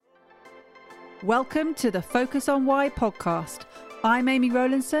Welcome to the Focus on Why podcast. I'm Amy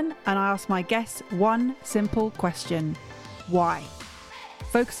Rowlandson and I ask my guests one simple question. Why?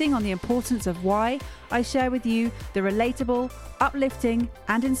 Focusing on the importance of why, I share with you the relatable, uplifting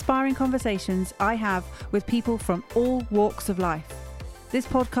and inspiring conversations I have with people from all walks of life. This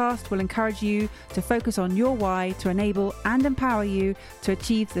podcast will encourage you to focus on your why to enable and empower you to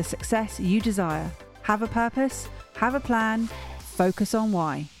achieve the success you desire. Have a purpose, have a plan, focus on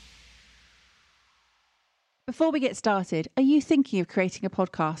why. Before we get started, are you thinking of creating a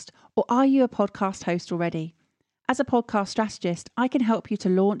podcast or are you a podcast host already? As a podcast strategist, I can help you to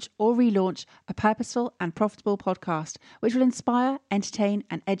launch or relaunch a purposeful and profitable podcast which will inspire, entertain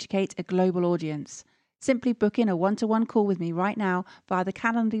and educate a global audience. Simply book in a one-to-one call with me right now via the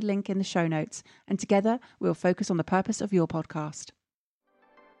Calendly link in the show notes, and together we'll focus on the purpose of your podcast.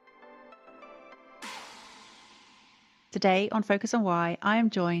 Today on Focus on Why, I am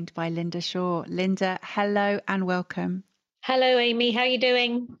joined by Linda Shaw. Linda, hello and welcome. Hello, Amy. How are you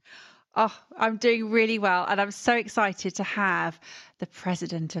doing? Oh, I'm doing really well. And I'm so excited to have the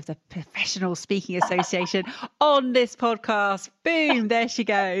president of the Professional Speaking Association on this podcast. Boom, there she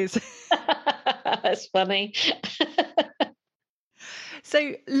goes. That's funny.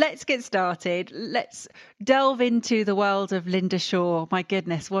 So let's get started. Let's delve into the world of Linda Shaw. My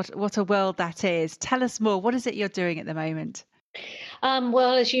goodness, what a world that is. Tell us more. What is it you're doing at the moment?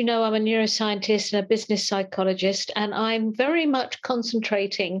 Well, as you know, I'm a neuroscientist and a business psychologist, and I'm very much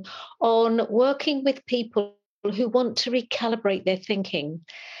concentrating on working with people who want to recalibrate their thinking.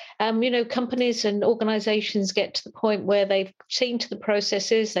 Companies and organizations get to the point where they've seen to the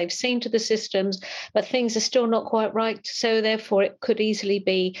processes, they've seen to the systems, but things are still not quite right. So therefore, it could easily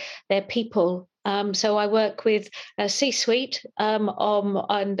be their people. So I work with a C-suite and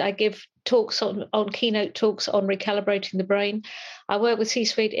I give talks on keynote talks on recalibrating the brain. I work with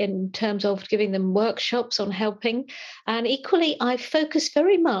C-suite in terms of giving them workshops on helping. And equally, I focus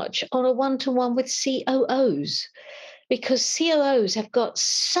very much on a one-to-one with COOs. Because COOs have got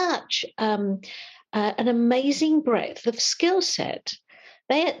such an amazing breadth of skill set.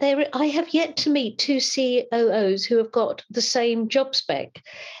 I have yet to meet two COOs who have got the same job spec.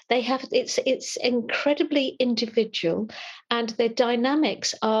 It's incredibly individual, and their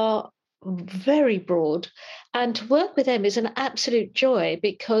dynamics are very broad. And to work with them is an absolute joy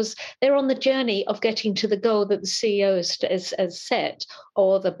because they're on the journey of getting to the goal that the CEO has set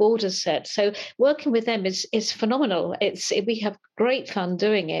or the board has set. So working with them is phenomenal. We have great fun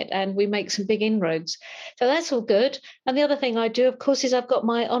doing it and we make some big inroads. So that's all good. And the other thing I do, of course, is I've got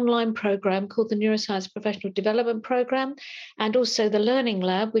my online program called the Neuroscience Professional Development Program, and also the Learning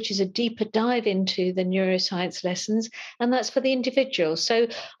Lab, which is a deeper dive into the neuroscience lessons. And that's for the individual. So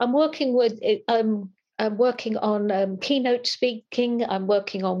I'm working with I'm working on keynote speaking. I'm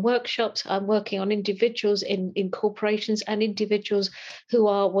working on workshops. I'm working on individuals in corporations and individuals who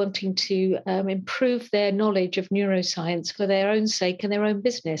are wanting to improve their knowledge of neuroscience for their own sake and their own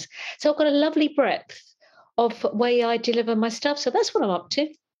business. So I've got a lovely breadth of way I deliver my stuff. So that's what I'm up to.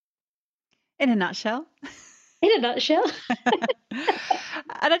 In a nutshell. In a nutshell.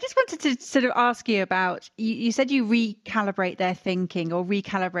 And I just wanted to sort of ask you about, you said you recalibrate their thinking or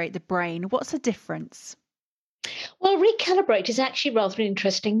recalibrate the brain. What's the difference? Well, recalibrate is actually rather an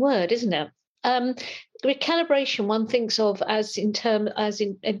interesting word, isn't it? Recalibration, one thinks of as in terms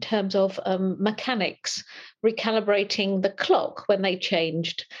of mechanics, recalibrating the clock when they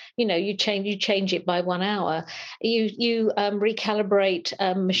changed. You change it by 1 hour. You recalibrate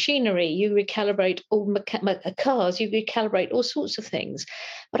machinery. You recalibrate all cars. You recalibrate all sorts of things.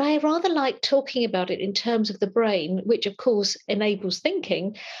 But I rather like talking about it in terms of the brain, which of course enables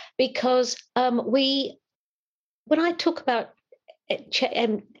thinking, because when I talk about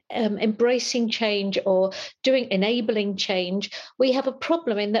embracing change or enabling change, we have a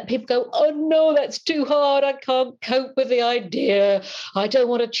problem in that people go, oh no, that's too hard. I can't cope with the idea. I don't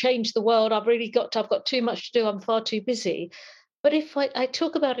want to change the world. I've got too much to do. I'm far too busy. But if I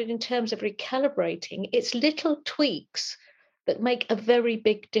talk about it in terms of recalibrating, it's little tweaks that make a very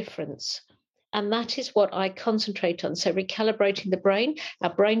big difference. And that is what I concentrate on. So recalibrating the brain,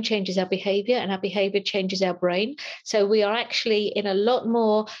 our brain changes our behavior and our behavior changes our brain. So we are actually in a lot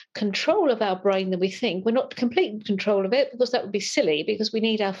more control of our brain than we think. We're not completely in control of it because that would be silly, because we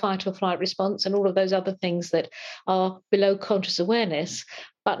need our fight or flight response and all of those other things that are below conscious awareness.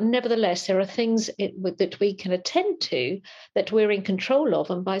 But nevertheless, there are things that we can attend to that we're in control of.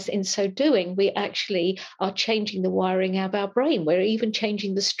 And in so doing, we actually are changing the wiring of our brain. We're even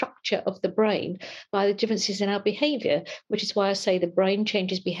changing the structure of the brain by the differences in our behavior, which is why I say the brain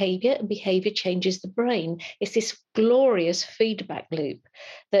changes behavior and behavior changes the brain. It's this glorious feedback loop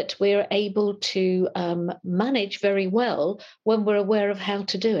that we're able to manage very well when we're aware of how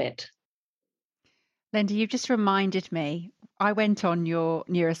to do it. Linda, you've just reminded me. I went on your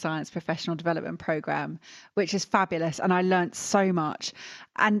neuroscience professional development program, which is fabulous, and I learnt so much.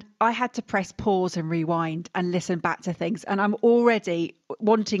 And I had to press pause and rewind and listen back to things. And I'm already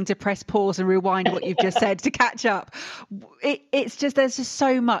wanting to press pause and rewind what you've just said to catch up. It's just there's just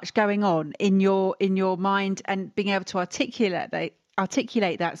so much going on in your mind, and being able to articulate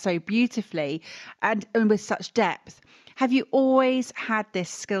that so beautifully and with such depth. Have you always had this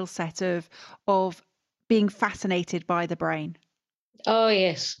skill set of being fascinated by the brain? Oh,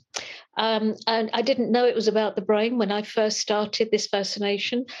 yes. And I didn't know it was about the brain when I first started this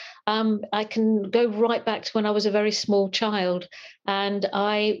fascination. I can go right back to when I was a very small child and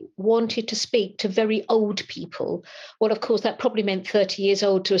I wanted to speak to very old people. Well, of course, that probably meant 30 years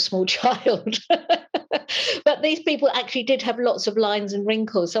old to a small child. But these people actually did have lots of lines and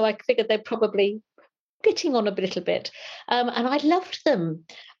wrinkles. So I figured they're probably getting on a little bit. And I loved them.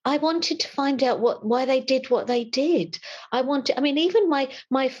 I wanted to find out why they did what they did. Even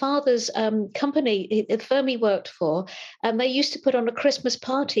my father's company, the firm he worked for, they used to put on a Christmas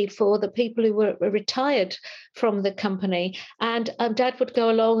party for the people who were retired from the company. And Dad would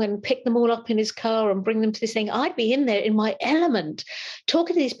go along and pick them all up in his car and bring them to this thing. I'd be in there in my element,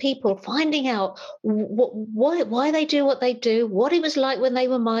 talking to these people, finding out why they do what they do, what it was like when they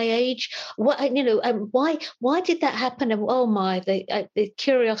were my age, why did that happen? And oh my, the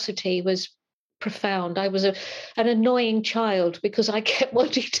curiosity was profound. I was an annoying child because I kept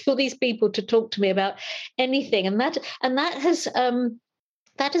wanting all these people to talk to me about anything, and that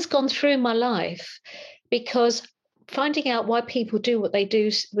has gone through my life because finding out why people do what they do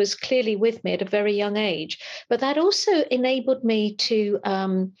was clearly with me at a very young age. But that also enabled me to,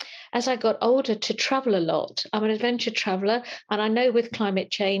 as I got older, to travel a lot. I'm an adventure traveler, and I know with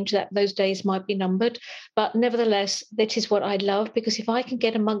climate change that those days might be numbered. But nevertheless, that is what I love, because if I can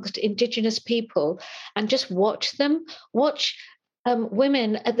get amongst Indigenous people and just watch them, watch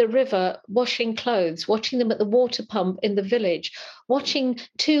women at the river washing clothes, watching them at the water pump in the village, watching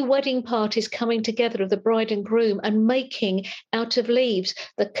two wedding parties coming together of the bride and groom and making out of leaves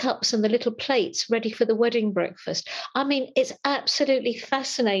the cups and the little plates ready for the wedding breakfast. I mean, it's absolutely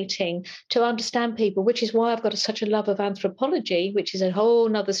fascinating to understand people, which is why I've got such a love of anthropology, which is a whole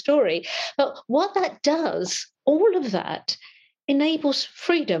nother story. But what that does, all of that enables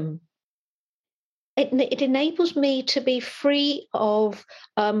freedom. It enables me to be free of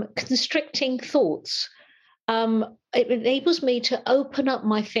constricting thoughts. It enables me to open up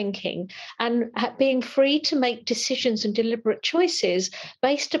my thinking and being free to make decisions and deliberate choices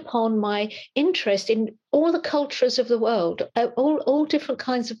based upon my interest in all the cultures of the world, all different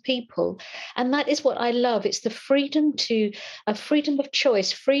kinds of people. And that is what I love. It's the freedom freedom of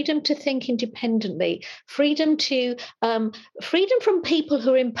choice, freedom to think independently, freedom from people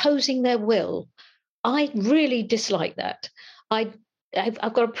who are imposing their will. I really dislike that. I've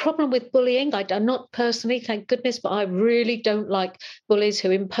got a problem with bullying. I'm not personally, thank goodness, but I really don't like bullies who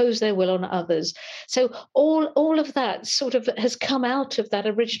impose their will on others. So all of that sort of has come out of that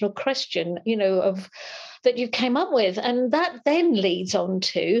original question, of that you came up with, and that then leads on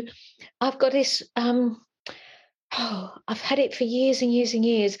to I've got this. I've had it for years and years and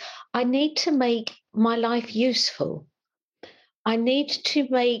years. I need to make my life useful. I need to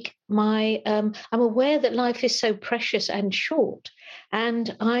make I'm aware that life is so precious and short.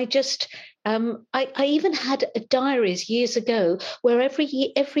 And I even had diaries years ago where every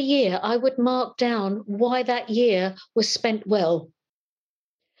year I would mark down why that year was spent well.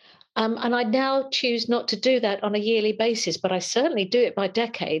 And I now choose not to do that on a yearly basis, but I certainly do it by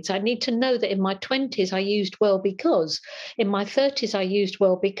decades. I need to know that in my 20s, I used well because, in my 30s, I used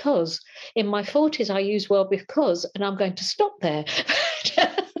well because, in my 40s, I used well because, and I'm going to stop there.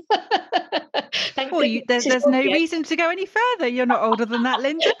 Well, there's no reason to go any further. You're not older than that,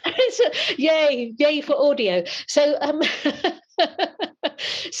 Linda. Yay for audio. So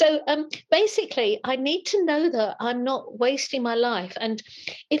basically, I need to know that I'm not wasting my life. And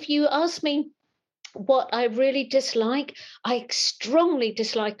if you ask me what I really dislike, I strongly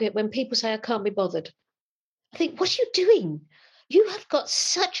dislike it when people say I can't be bothered. I think, what are you doing? You have got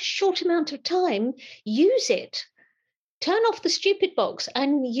such a short amount of time. Use it. turn off the stupid box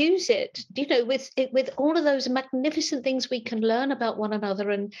and use it, with all of those magnificent things we can learn about one another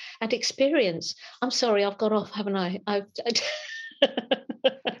and experience. I'm sorry, I've got off, haven't I?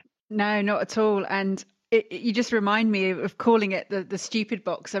 No, not at all. And you just remind me of calling it the stupid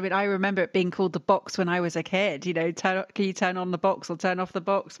box. I mean, I remember it being called the box when I was a kid. Can you turn on the box or turn off the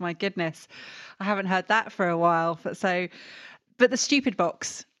box? My goodness, I haven't heard that for a while. But the stupid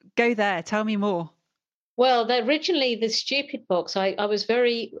box, go there. Tell me more. Well, originally the stupid box, I was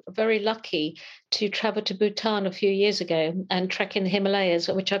very, very lucky to travel to Bhutan a few years ago and trek in the Himalayas,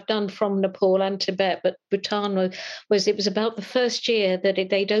 which I've done from Nepal and Tibet. But Bhutan it was about the first year that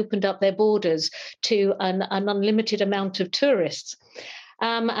they'd opened up their borders to an unlimited amount of tourists.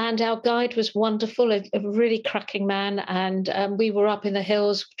 And our guide was wonderful, a really cracking man. And we were up in the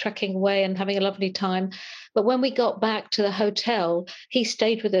hills, trekking away and having a lovely time. But when we got back to the hotel, he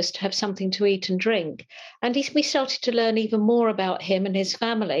stayed with us to have something to eat and drink. And we started to learn even more about him and his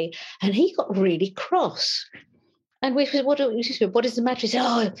family. And he got really cross. And we said, what is the matter? He said,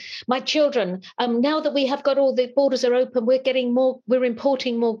 oh, my children, now that we have got all the borders are open, we're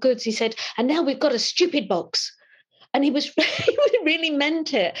importing more goods. He said, and now we've got a stupid box. And he really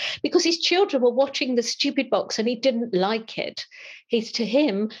meant it, because his children were watching the stupid box and he didn't like it. To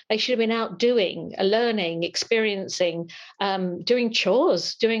him, they should have been out doing, learning, experiencing, doing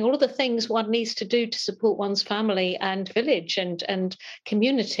chores, doing all of the things one needs to do to support one's family and village and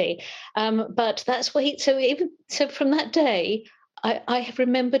community. But that's what so from that day, I have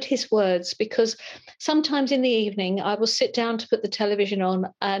remembered his words, because sometimes in the evening I will sit down to put the television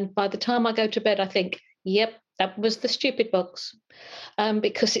on, and by the time I go to bed, I think, yep, that was the stupid box,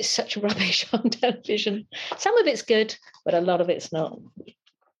 because it's such rubbish on television. Some of it's good, but a lot of it's not.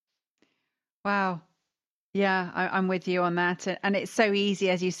 Wow. Yeah, I'm with you on that. And it's so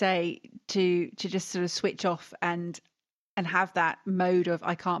easy, as you say, to just sort of switch off and have that mode of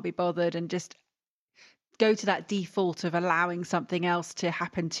I can't be bothered, and just go to that default of allowing something else to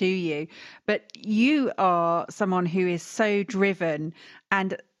happen to you. But you are someone who is so driven,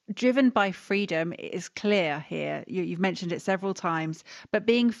 and driven by freedom is clear here. You've mentioned it several times, but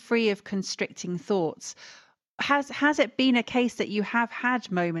being free of constricting thoughts. Has it been a case that you have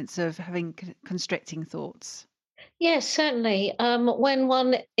had moments of having constricting thoughts? Yes, certainly. When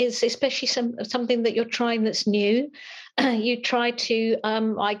one is, especially something that you're trying that's new, you try to.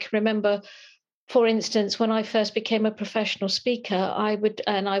 I can remember, for instance, when I first became a professional speaker, I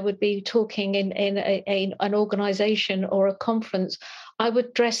would be talking in an organization or a conference. I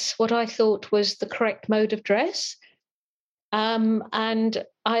would dress what I thought was the correct mode of dress. And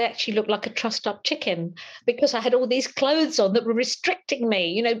I actually looked like a trussed up chicken, because I had all these clothes on that were restricting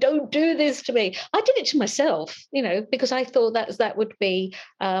me. Don't do this to me. I did it to myself, because I thought that would be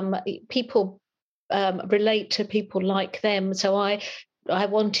people relate to people like them. So I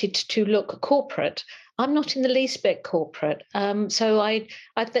wanted to look corporate. I'm not in the least bit corporate. So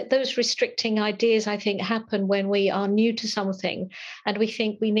those restricting ideas, I think, happen when we are new to something and we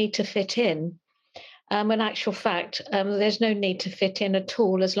think we need to fit in. In actual fact, there's no need to fit in at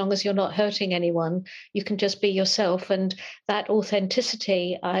all, as long as you're not hurting anyone. You can just be yourself. And that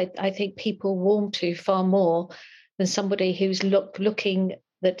authenticity, I think people warm to far more than somebody who's looking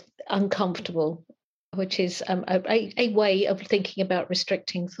that uncomfortable, which is a way of thinking about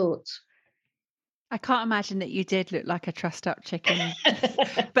restricting thoughts. I can't imagine that you did look like a trussed up chicken,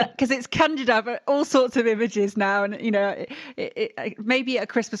 but because it's conjured up all sorts of images now, and maybe at a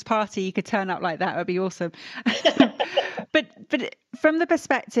Christmas party you could turn up like that. It would be awesome. But from the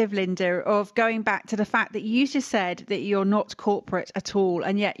perspective, Linda, of going back to the fact that you just said that you're not corporate at all,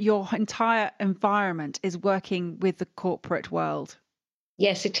 and yet your entire environment is working with the corporate world.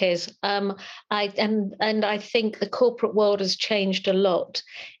 Yes, it is. I think the corporate world has changed a lot,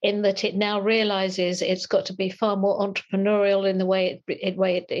 in that it now realizes it's got to be far more entrepreneurial in the way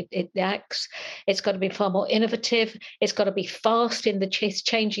it acts. It's got to be far more innovative. It's got to be fast in the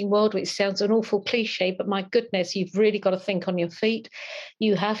changing world, which sounds an awful cliche, but my goodness, you've really got to think on your feet.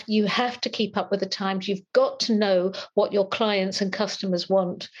 You have to keep up with the times. You've got to know what your clients and customers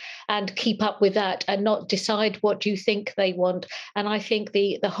want and keep up with that, and not decide what you think they want. And I think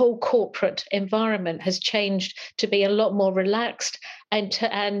the whole corporate environment has changed to be a lot more relaxed,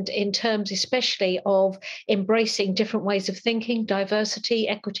 and in terms especially of embracing different ways of thinking, diversity,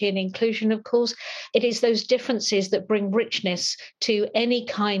 equity, and inclusion. Of course, it is those differences that bring richness to any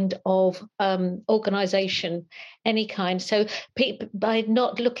kind of organization, any kind. So by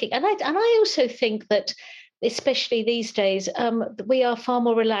not looking, and I also think that especially these days, we are far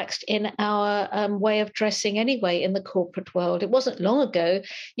more relaxed in our way of dressing anyway in the corporate world. It wasn't long ago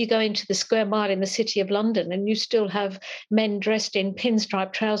you go into the Square Mile in the City of London and you still have men dressed in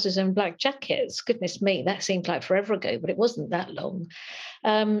pinstripe trousers and black jackets. Goodness me, that seemed like forever ago, but it wasn't that long.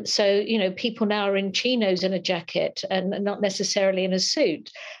 So, people now are in chinos and a jacket and not necessarily in a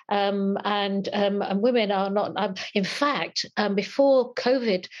suit. And women are not. In fact, before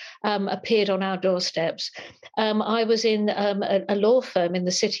COVID appeared on our doorsteps, I was in a law firm in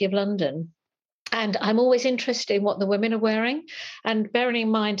the City of London. And I'm always interested in what the women are wearing. And bearing in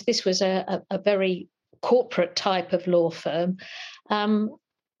mind, this was a very corporate type of law firm.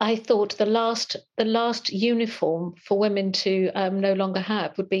 I thought the last uniform for women to no longer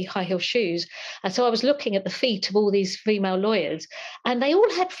have would be high heel shoes. And so I was looking at the feet of all these female lawyers, and they all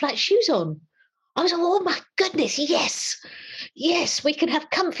had flat shoes on. I was like, oh my goodness, yes, we can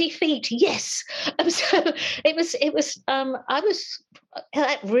have comfy feet, yes. So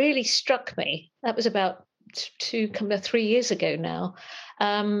that really struck me. That was about 3 years ago now.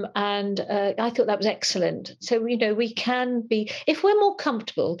 And I thought that was excellent. So, we can be, if we're more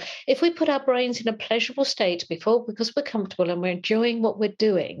comfortable, if we put our brains in a pleasurable state because we're comfortable and we're enjoying what we're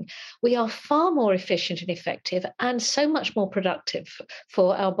doing, we are far more efficient and effective and so much more productive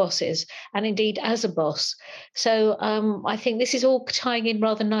for our bosses and indeed as a boss. So I think this is all tying in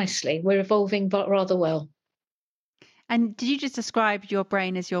rather nicely. We're evolving rather well. And did you just describe your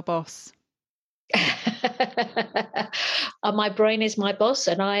brain as your boss? My brain is my boss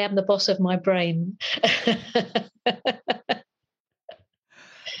and I am the boss of my brain.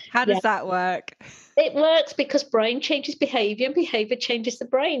 How does that work? It works because brain changes behavior and behavior changes the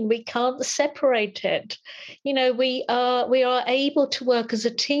brain. We can't separate it. We are able to work as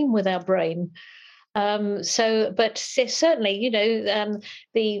a team with our brain. But certainly,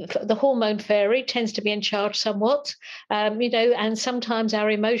 the hormone fairy tends to be in charge somewhat, and sometimes our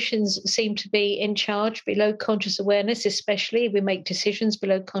emotions seem to be in charge below conscious awareness, especially we make decisions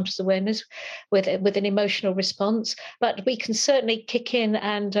below conscious awareness with an emotional response. But we can certainly kick in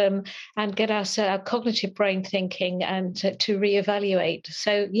and get our cognitive brain thinking and to reevaluate.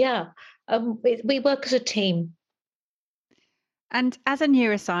 So, we work as a team. And as a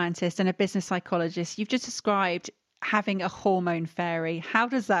neuroscientist and a business psychologist, you've just described having a hormone fairy. How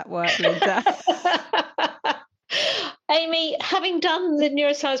does that work, Linda? Amy, having done the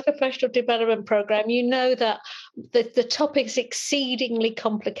Neuroscience Professional Development Program, you know that the topic is exceedingly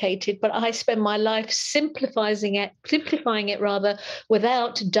complicated, but I spend my life simplifying it rather,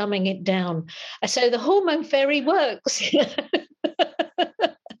 without dumbing it down. So the hormone fairy works.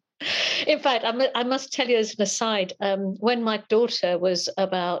 In fact, I must tell you as an aside, when my daughter was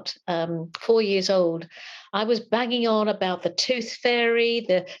about 4 years old, I was banging on about the Tooth Fairy,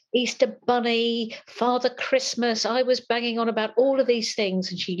 the Easter Bunny, Father Christmas. I was banging on about all of these things.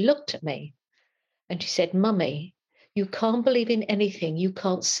 And she looked at me and she said, Mummy, you can't believe in anything you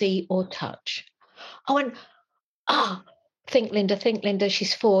can't see or touch. I went, think, Linda,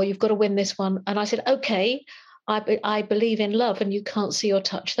 she's 4. You've got to win this one. And I said, okay, I believe in love and you can't see or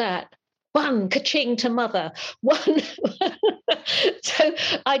touch that. One, ka-ching to mother. One. So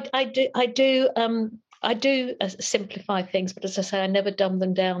I do simplify things, but as I say, I never dumb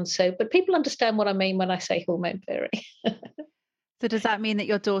them down. But people understand what I mean when I say hormone fairy. So does that mean that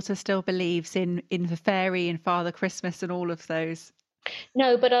your daughter still believes in the fairy and Father Christmas and all of those?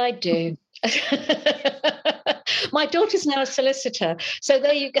 No, but I do. My daughter's now a solicitor, so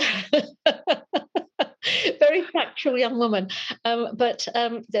there you go. Very factual young woman. I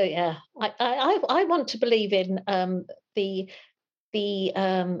want to believe in the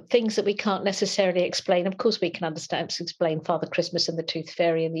things that we can't necessarily explain. Of course, we can explain Father Christmas and the Tooth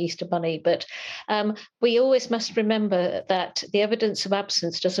Fairy and the Easter Bunny, but we always must remember that the evidence of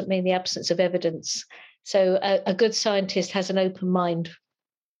absence doesn't mean the absence of evidence. So a good scientist has an open mind.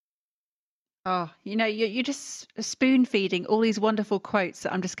 Oh, you're just spoon feeding all these wonderful quotes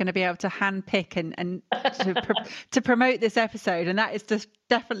that I'm just going to be able to hand pick and to promote this episode. And that is just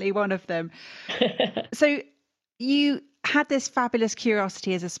definitely one of them. So you had this fabulous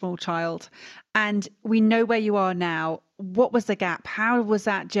curiosity as a small child, and we know where you are now. What was the gap? How was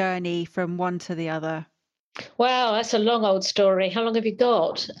that journey from one to the other? Wow, that's a long old story. How long have you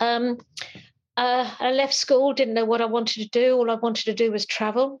got? I left school, didn't know what I wanted to do. All I wanted to do was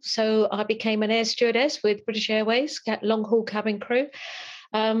travel. So I became an air stewardess with British Airways, long haul cabin crew.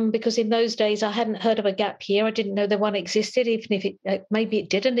 Because in those days I hadn't heard of a gap year. I didn't know that one existed, even if maybe it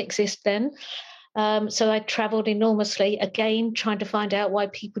didn't exist then. So I traveled enormously, again, trying to find out why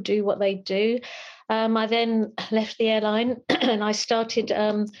people do what they do. I then left the airline and I started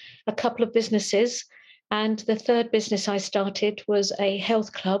a couple of businesses. And the third business I started was a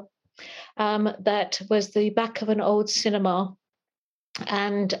health club that was the back of an old cinema.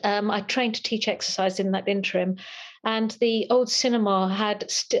 And I trained to teach exercise in that interim. And the old cinema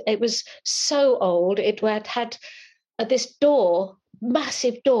it was so old, it had this door,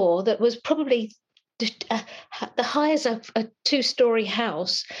 massive door that was probably the high as a two-story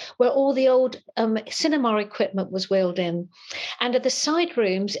house, where all the old cinema equipment was wheeled in. And at the side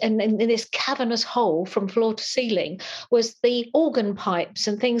rooms, and in this cavernous hole from floor to ceiling, was the organ pipes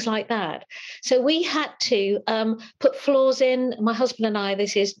and things like that. So we had to put floors in. My husband and I,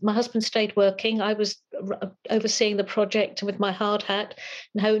 my husband stayed working. I was overseeing the project with my hard hat.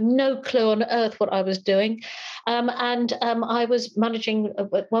 No clue on earth what I was doing. And I was managing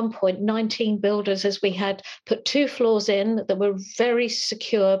at one point 19 builders, as we had put 2 floors in that were very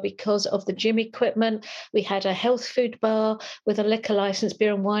secure because of the gym equipment. We had a health food bar with a liquor license,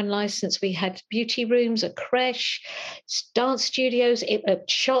 beer and wine license. We had beauty rooms, a creche, dance studios, a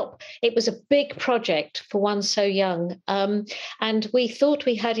shop. It was a big project for one so young. And we thought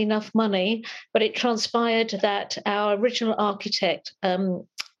we had enough money, but it transpired that our original architect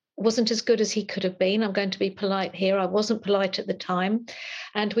wasn't as good as he could have been. I'm going to be polite here. I wasn't polite at the time.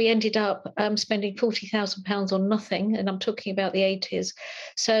 And we ended up spending £40,000 on nothing. And I'm talking about the 80s.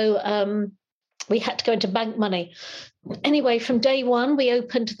 So we had to go into bank money. Anyway, from day one, we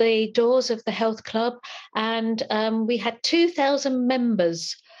opened the doors of the health club, and we had 2,000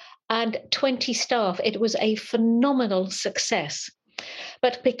 members and 20 staff. It was a phenomenal success.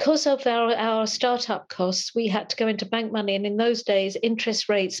 But because of our startup costs, we had to go into bank money. And in those days, base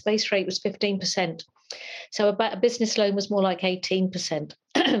rate was 15%. So a business loan was more like 18%.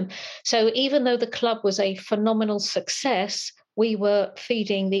 So even though the club was a phenomenal success, we were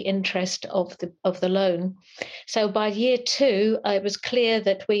feeding the interest of the loan. So by year 2, it was clear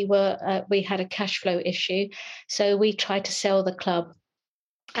that we had a cash flow issue. So we tried to sell the club.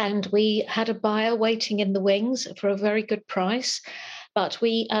 And we had a buyer waiting in the wings for a very good price. But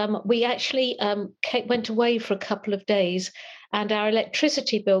we actually went away for a couple of days, and our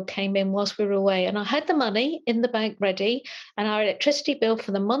electricity bill came in whilst we were away. And I had the money in the bank ready, and our electricity bill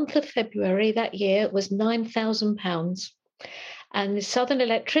for the month of February that year was £9,000. And the Southern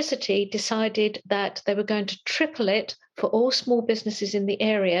Electricity decided that they were going to triple it for all small businesses in the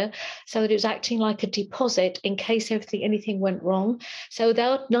area, so that it was acting like a deposit in case anything went wrong. So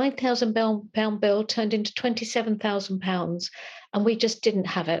that £9,000 bill turned into £27,000, and we just didn't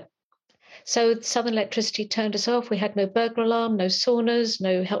have it. So Southern Electricity turned us off. We had no burglar alarm, no saunas,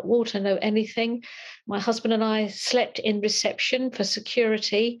 no hot water, no anything. My husband and I slept in reception for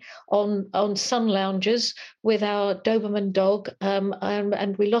security on sun lounges with our Doberman dog,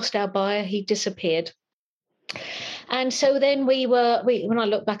 and we lost our buyer. He disappeared. And so then when I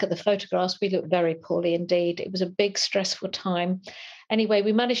look back at the photographs, we looked very poorly indeed. It was a big, stressful time. Anyway,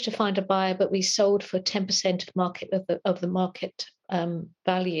 we managed to find a buyer, but we sold for 10% of the market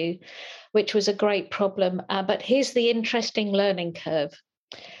value, which was a great problem. But here's the interesting learning curve.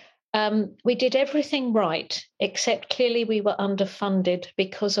 We did everything right, except clearly we were underfunded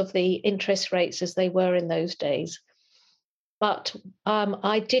because of the interest rates as they were in those days. But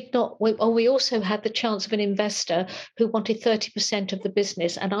I did not. We also had the chance of an investor who wanted 30% of the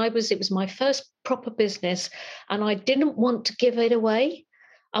business, and it was my first proper business, and I didn't want to give it away.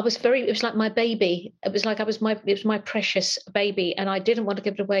 It was like my baby. It was my precious baby, and I didn't want to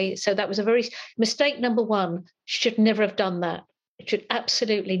give it away. So that was mistake number 1. Should never have done that. It should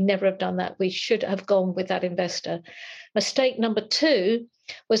absolutely never have done that. We should have gone with that investor. Mistake number 2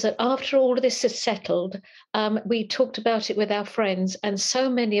 was that after all of this is settled, we talked about it with our friends, and so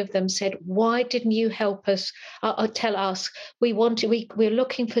many of them said, "Why didn't you help us? Tell us. We're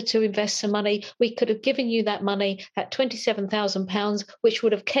looking to invest some money. We could have given you that money, that £27,000, which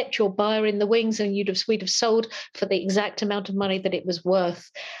would have kept your buyer in the wings, and we'd have sold for the exact amount of money that it was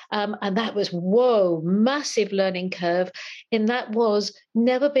worth." And that was massive learning curve. And that was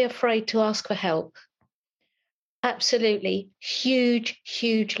never be afraid to ask for help. Absolutely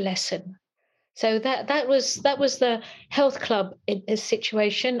huge lesson. So that was the health club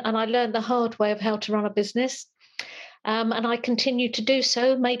situation, and I learned the hard way of how to run a business. And I continued to do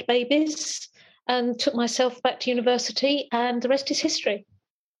so, made babies, and took myself back to university, and the rest is history.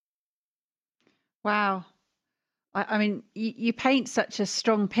 Wow. I mean, you paint such a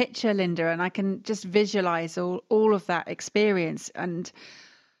strong picture, Linda, and I can just visualize all of that experience. And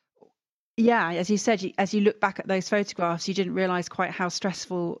yeah, as you said, as you look back at those photographs, you didn't realize quite how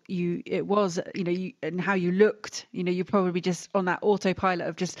stressful it was, and how you looked. You're probably just on that autopilot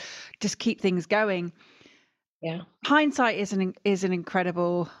of just keep things going. Yeah. Hindsight is an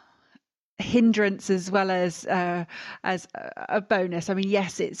incredible hindrance as well as a bonus. I mean,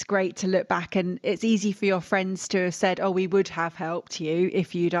 yes, it's great to look back, and it's easy for your friends to have said, oh, we would have helped you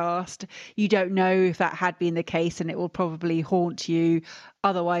if you'd asked. You don't know if that had been the case, and it will probably haunt you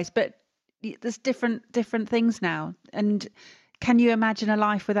otherwise. But there's different things now. And can you imagine a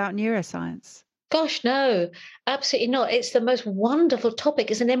life without neuroscience? Gosh, no, absolutely not. It's the most wonderful topic.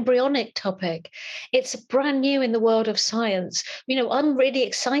 It's an embryonic topic. It's brand new in the world of science. I'm really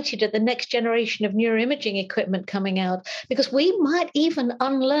excited at the next generation of neuroimaging equipment coming out, because we might even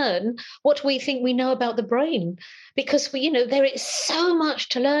unlearn what we think we know about the brain, because there is so much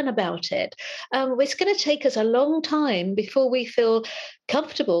to learn about it. It's going to take us a long time before we feel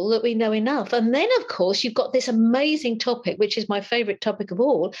comfortable that we know enough. And then, of course, you've got this amazing topic, which is my favorite topic of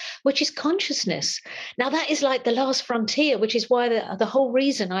all, which is consciousness. Now, that is like the last frontier, which is why the whole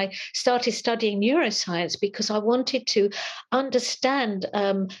reason I started studying neuroscience, because I wanted to understand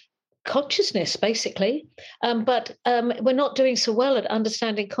consciousness, basically. But we're not doing so well at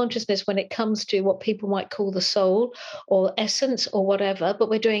understanding consciousness when it comes to what people might call the soul or essence or whatever, but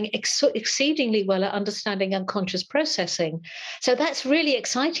we're doing exceedingly well at understanding unconscious processing. So that's really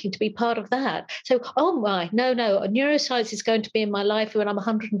exciting to be part of that. So, oh my, no, neuroscience is going to be in my life when I'm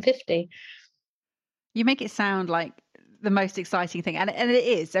 150. You make it sound like the most exciting thing, and it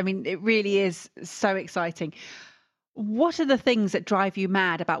is. I mean, it really is so exciting. What are the things that drive you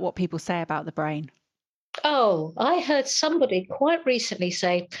mad about what people say about the brain? Oh, I heard somebody quite recently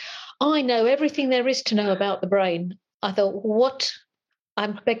say, I know everything there is to know about the brain. I thought, what? I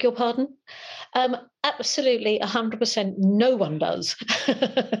beg your pardon? Absolutely, 100%. No one does.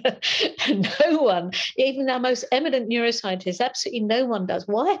 No one, even our most eminent neuroscientists, absolutely no one does.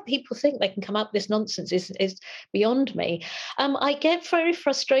 Why people think they can come up with this nonsense is beyond me. I get very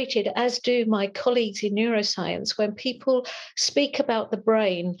frustrated, as do my colleagues in neuroscience, when people speak about the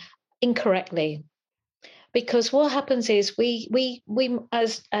brain incorrectly, because what happens is we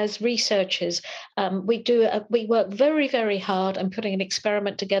as researchers, we work very, very hard on putting an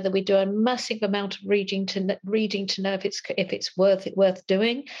experiment together. We do a massive amount of reading to know if it's worth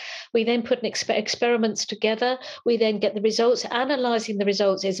doing. We then put experiments together. We then get the results. Analyzing the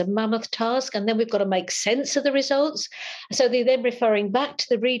results is a mammoth task, and then we've got to make sense of the results. So they're then referring back to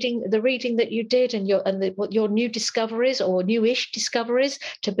the reading that you did, and your new discoveries or newish discoveries,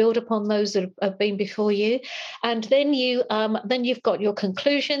 to build upon those that have been before you. And then you've got your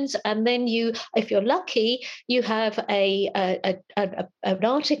conclusions, and then if you're lucky, you have an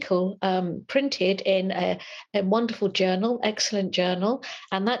article printed in a wonderful journal, excellent journal,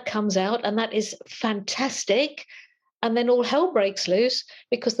 and that comes out, and that is fantastic. And then all hell breaks loose,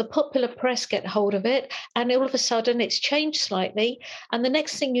 because the popular press get hold of it, and all of a sudden it's changed slightly. And the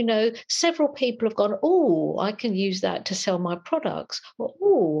next thing you know, several people have gone, oh, I can use that to sell my products, or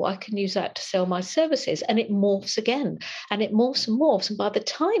oh, I can use that to sell my services. And it morphs again, and it morphs and morphs. And by the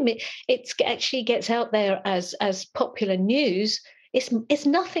time it actually gets out there as popular news, it's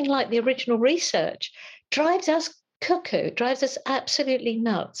nothing like the original research. Drives us cuckoo, drives us absolutely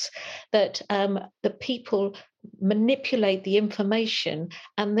nuts that the people manipulate the information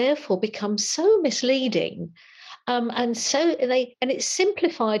and therefore become so misleading. And it's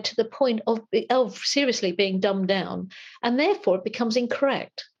simplified to the point of seriously being dumbed down, and therefore it becomes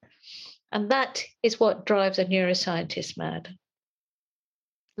incorrect. And that is what drives a neuroscientist mad.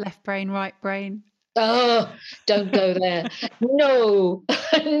 Left brain, right brain. Oh, don't go there. No,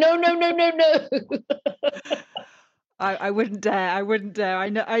 no. I wouldn't dare. I wouldn't dare.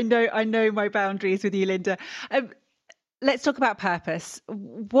 I know my boundaries with you, Linda. Let's talk about purpose.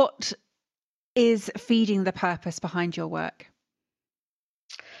 What is feeding the purpose behind your work?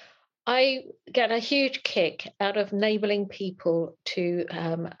 I get a huge kick out of enabling people to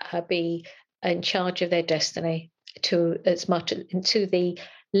be in charge of their destiny, to as much into the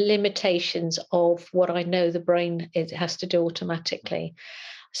limitations of what I know the brain has to do automatically.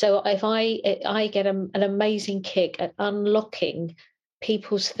 So if I get an amazing kick at unlocking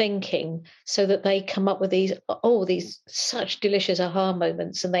people's thinking, so that they come up with these such delicious aha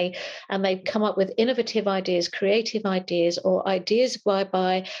moments, and they come up with innovative ideas, creative ideas, or ideas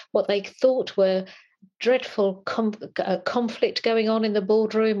whereby what they thought were dreadful conflict going on in the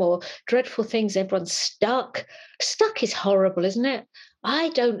boardroom, or dreadful things, everyone's stuck is horrible, isn't it? I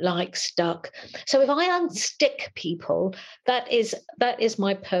don't like stuck. So if I unstick people, that is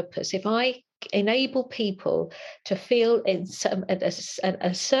my purpose. If I enable people to feel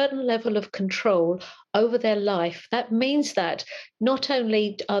a certain level of control over their life, that means that not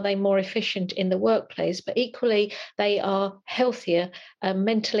only are they more efficient in the workplace, but equally they are healthier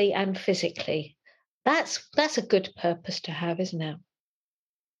mentally and physically. That's a good purpose to have, isn't it?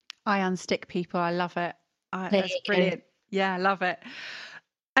 I unstick people. I love it. There That's you go. brilliant. Yeah, I love it.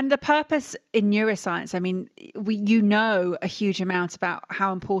 And the purpose in neuroscience, I mean, you know a huge amount about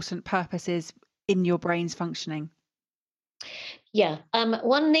how important purpose is in your brain's functioning. Yeah.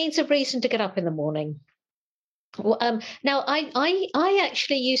 One needs a reason to get up in the morning. Well, now, I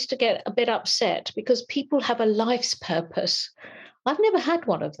actually used to get a bit upset because people have a life's purpose. I've never had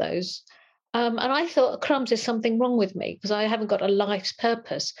one of those. And I thought, crumbs, there's something wrong with me because I haven't got a life's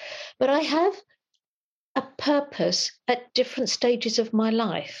purpose. But I have a purpose at different stages of my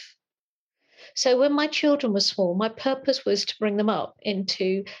life. So when my children were small, my purpose was to bring them up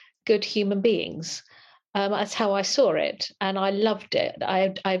into good human beings. That's how I saw it, and I loved it.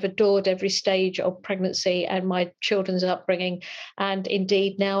 I've adored every stage of pregnancy and my children's upbringing, and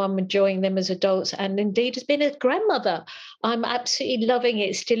indeed now I'm enjoying them as adults. And indeed, as being a grandmother, I'm absolutely loving it.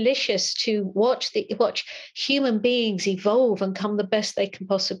 It's delicious to watch human beings evolve and come the best they can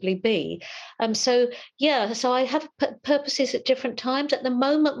possibly be. So yeah, so I have purposes at different times. At the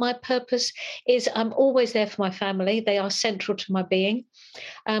moment, my purpose is I'm always there for my family. They are central to my being.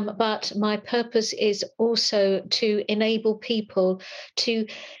 But my purpose is also to enable people to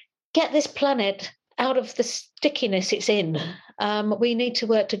get this planet out of the stickiness it's in. We need to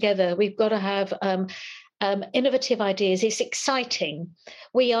work together. We've got to have innovative ideas. It's exciting.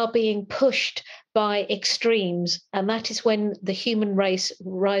 We are being pushed by extremes, and that is when the human race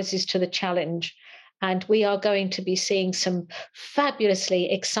rises to the challenge. And we are going to be seeing some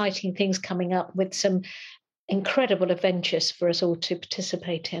fabulously exciting things coming up with some incredible adventures for us all to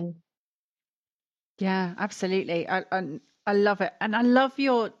participate in. Yeah, absolutely. I love it, and I love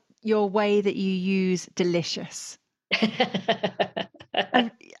your way that you use delicious.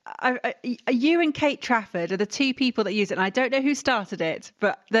 I, you and Kate Trafford are the two people that use it, and I don't know who started it,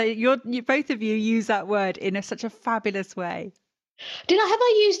 but both of you use that word in such a fabulous way. Have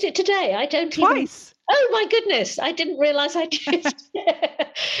I used it today? I don't even. Twice. Oh my goodness! I didn't realize I did.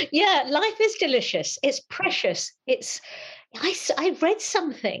 Yeah, life is delicious. It's precious. I read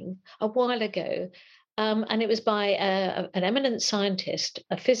something a while ago, and it was by an eminent scientist,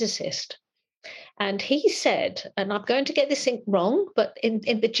 a physicist, and he said, and I'm going to get this thing wrong, but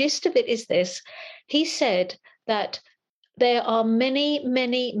in the gist of it is this: he said that there are many,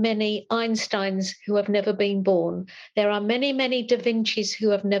 many, many Einsteins who have never been born. There are many, many Da Vincis who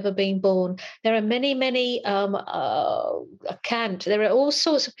have never been born. There are many, many Kant. There are all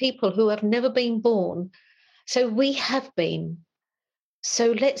sorts of people who have never been born. So we have been.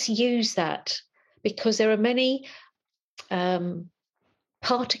 So let's use that because there are many um,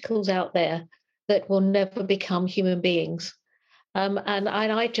 particles out there that will never become human beings. And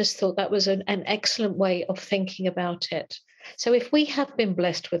I just thought that was an excellent way of thinking about it. So if we have been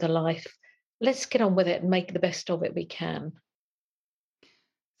blessed with a life, let's get on with it and make the best of it we can.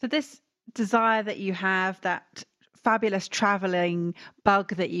 So this desire that you have, that fabulous traveling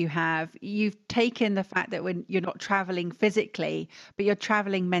bug that you have, you've taken the fact that when you're not traveling physically, but you're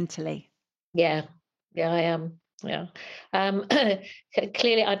traveling mentally. Yeah, yeah, I am. Yeah. Um,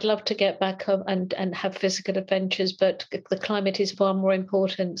 Clearly, I'd love to get back up and have physical adventures, but the climate is far more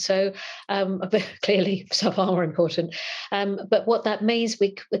important. So, clearly, so far more important. But what that means,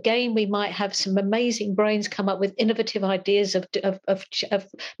 we might have some amazing brains come up with innovative ideas of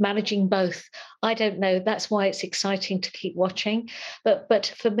managing both. I don't know. That's why it's exciting to keep watching.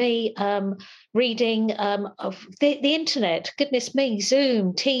 But for me, reading of the internet, goodness me,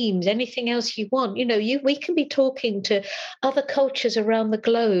 Zoom, Teams, anything else you want. We can be talking to other cultures around the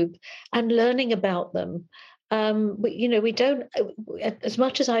globe and learning about them. We don't, as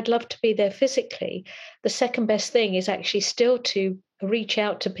much as I'd love to be there physically, the second best thing is actually still to reach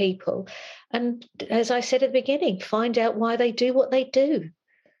out to people. And as I said at the beginning, find out why they do what they do.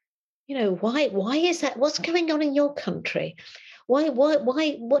 Why is that? What's going on in your country?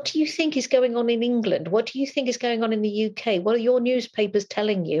 What do you think is going on in England? What do you think is going on in the UK? What are your newspapers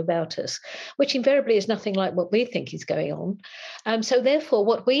telling you about us? Which invariably is nothing like what we think is going on. So therefore,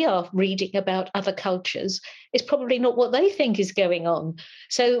 what we are reading about other cultures is probably not what they think is going on.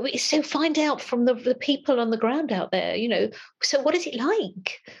 So find out from the people on the ground out there, so what is it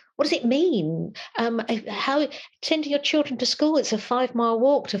like? What does it mean? How sending your children to school? It's a 5 mile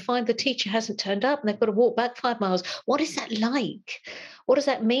walk to find the teacher hasn't turned up and they've got to walk back 5 miles. What is that like? What does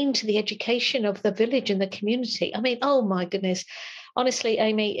that mean to the education of the village and the community? I mean, oh my goodness. Honestly,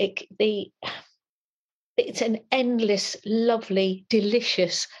 Amy, it's an endless, lovely,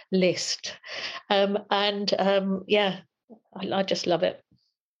 delicious list. Yeah, I just love it.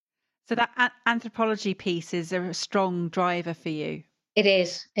 So that anthropology piece is a strong driver for you. It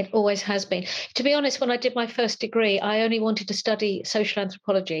is. It always has been. To be honest, when I did my first degree, I only wanted to study social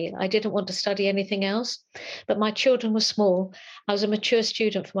anthropology. I didn't want to study anything else. But my children were small. I was a mature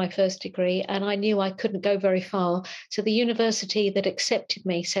student for my first degree, and I knew I couldn't go very far. So the university that accepted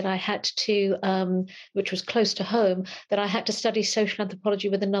me said I had to, which was close to home, that I had to study social anthropology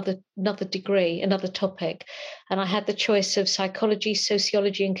with another degree, another topic. And I had the choice of psychology,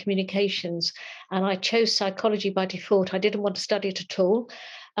 sociology, and communications, and I chose psychology by default. I didn't want to study it at all.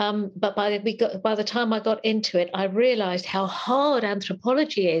 But by the time I got into it, I realized how hard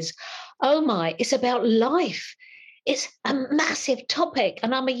anthropology is. Oh my, it's about life. It's a massive topic.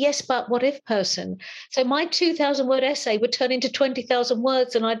 And I'm a yes, but what if person. So my 2,000 word essay would turn into 20,000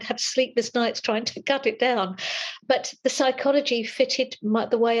 words, and I'd have sleepless nights trying to cut it down. But the psychology fitted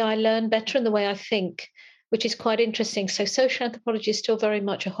the way I learn better and the way I think, which is quite interesting. So social anthropology is still very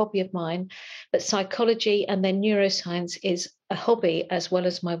much a hobby of mine, but psychology and then neuroscience is a hobby as well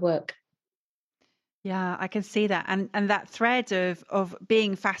as my work. Yeah, I can see that. And that thread of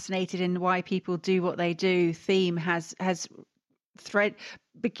being fascinated in why people do what they do theme has thread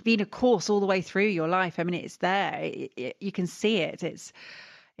been a course all the way through your life. I mean, it's there. You can see it. It's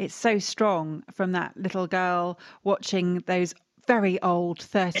so strong from that little girl watching those very old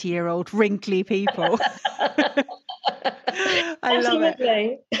 30-year-old wrinkly people. I love it.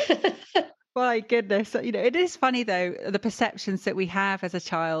 Absolutely. My goodness. It is funny though, the perceptions that we have as a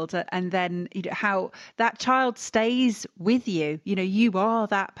child, and then, how that child stays with you. You are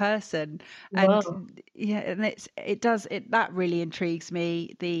that person. Wow. And yeah, and that really intrigues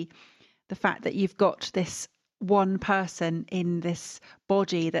me, the fact that you've got this one person in this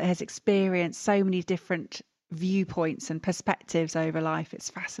body that has experienced so many different viewpoints and perspectives over life. It's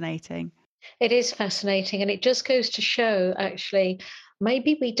fascinating. It is fascinating. And it just goes to show, actually,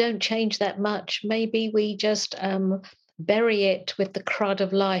 maybe we don't change that much. Maybe we just bury it with the crud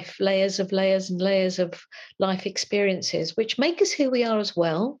of life, layers and layers of life experiences, which make us who we are as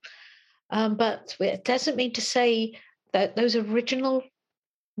well. But it doesn't mean to say that those original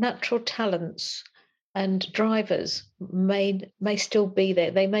natural talents and drivers may still be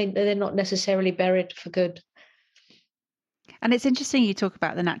there. They're not necessarily buried for good. And it's interesting you talk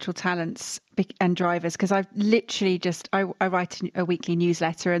about the natural talents and drivers, because I've literally I write a weekly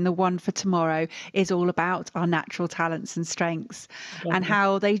newsletter, and the one for tomorrow is all about our natural talents and strengths and Lovely.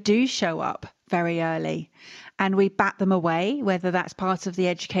 how they do show up very early, and we bat them away, whether that's part of the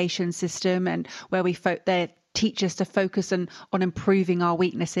education system and where they teach us to focus on improving our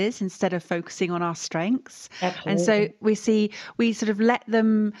weaknesses instead of focusing on our strengths. And so Absolutely. we sort of let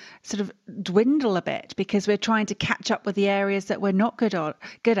them sort of dwindle a bit because we're trying to catch up with the areas that we're not good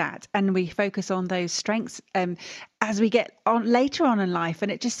at, and we focus on those strengths as we get on later on in life. And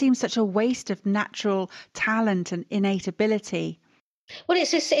it just seems such a waste of natural talent and innate ability. Well,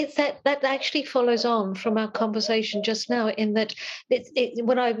 it's that actually follows on from our conversation just now, in that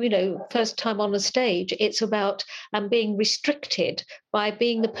when I, first time on the stage, it's about being restricted by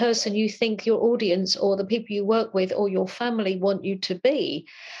being the person you think your audience or the people you work with or your family want you to be.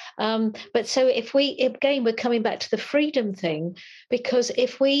 But so again, we're coming back to the freedom thing, because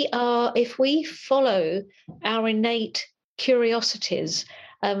if we follow our innate curiosities,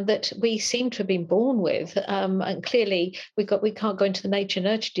 that we seem to have been born with. And clearly, we can't go into the nature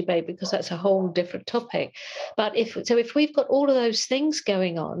nurture debate because that's a whole different topic. But if we've got all of those things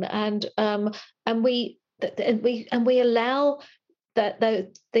going on, and we allow that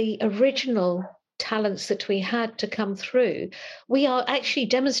the original talents that we had to come through, we are actually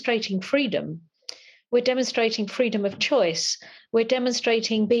demonstrating freedom. We're demonstrating freedom of choice. We're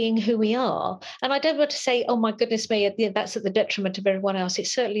demonstrating being who we are. And I don't want to say, oh my goodness me, that's at the detriment of everyone else. It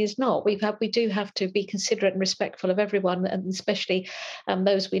certainly is not. We do have to be considerate and respectful of everyone, and especially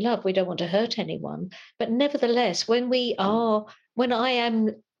those we love. We don't want to hurt anyone. But nevertheless, when I am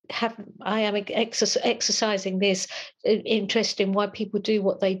exercising this interest in why people do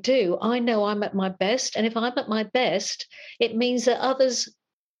what they do, I know I'm at my best. And if I'm at my best, it means that others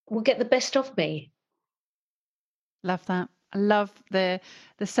will get the best of me. Love that. I love the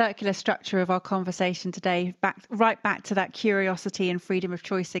circular structure of our conversation today, right back to that curiosity and freedom of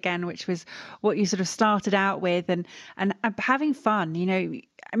choice again, which was what you sort of started out with, and having fun,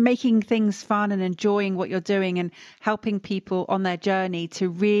 making things fun and enjoying what you're doing and helping people on their journey to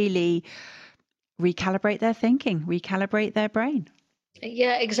really recalibrate their thinking, recalibrate their brain.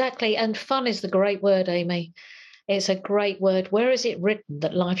 Yeah, exactly. And fun is the great word, Amy. It's a great word. Where is it written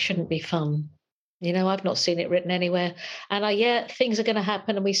that life shouldn't be fun? I've not seen it written anywhere. And yeah, things are going to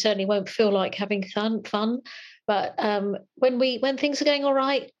happen, and we certainly won't feel like having fun. But when things are going all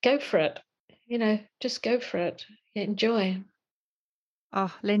right, go for it. Just go for it. Enjoy.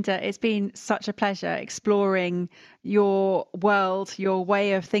 Oh, Linda, it's been such a pleasure exploring your world, your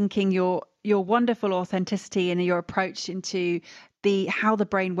way of thinking, your wonderful authenticity and your approach into the how the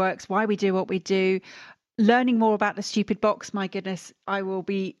brain works, why we do what we do, learning more about the stupid box. My goodness, I will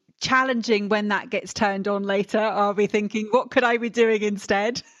be challenging when that gets turned on later. I'll be thinking, what could I be doing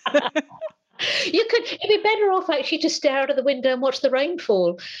instead? You'd be better off actually to stare out of the window and watch the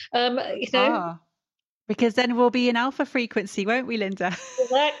rainfall. You know, Ah, because then we'll be in alpha frequency, won't we, Linda?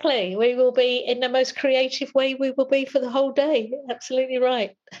 exactly. We will be in the most creative way we will be for the whole day. Absolutely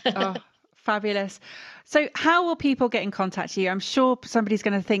right. Oh, fabulous. So, how will people get in contact with you? I'm sure somebody's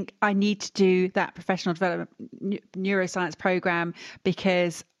going to think, I need to do that professional development neuroscience program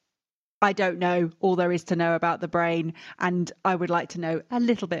because I don't know all there is to know about the brain and I would like to know a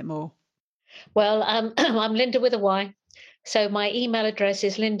little bit more. Well, I'm Linda with a Y. So my email address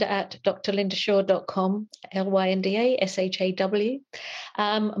is linda@drlindashaw.com, LYNDASHAW.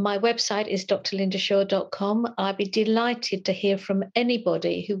 My website is drlindashaw.com. I'd be delighted to hear from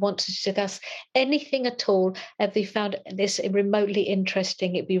anybody who wants to discuss anything at all. If they found this remotely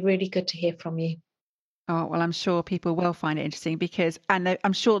interesting, it'd be really good to hear from you. Oh, well, I'm sure people will find it interesting because,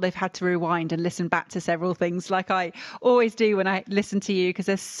 I'm sure they've had to rewind and listen back to several things like I always do when I listen to you because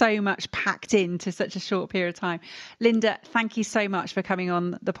there's so much packed into such a short period of time. Linda, thank you so much for coming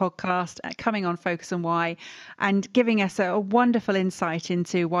on the podcast, coming on Focus on Why and giving us a wonderful insight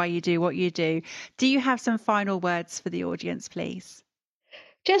into why you do what you do. Do you have some final words for the audience, please?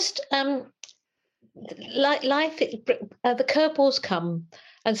 Just like life, the curveballs come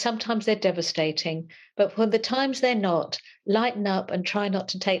and sometimes they're devastating. But when the times they're not, lighten up and try not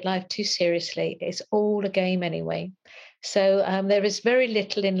to take life too seriously. It's all a game anyway. So there is very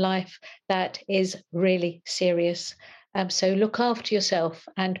little in life that is really serious. So look after yourself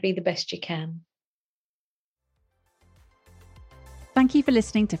and be the best you can. Thank you for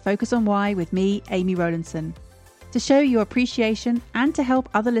listening to Focus on Why with me, Amy Rowlandson. To show your appreciation and to help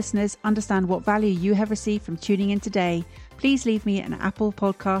other listeners understand what value you have received from tuning in today, please leave me an Apple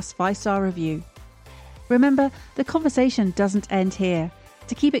Podcasts 5-star review. Remember, the conversation doesn't end here.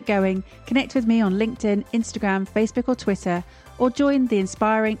 To keep it going, connect with me on LinkedIn, Instagram, Facebook or Twitter, or join the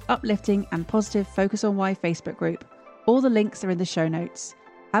inspiring, uplifting and positive Focus on Why Facebook group. All the links are in the show notes.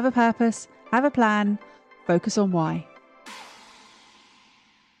 Have a purpose, have a plan, focus on why.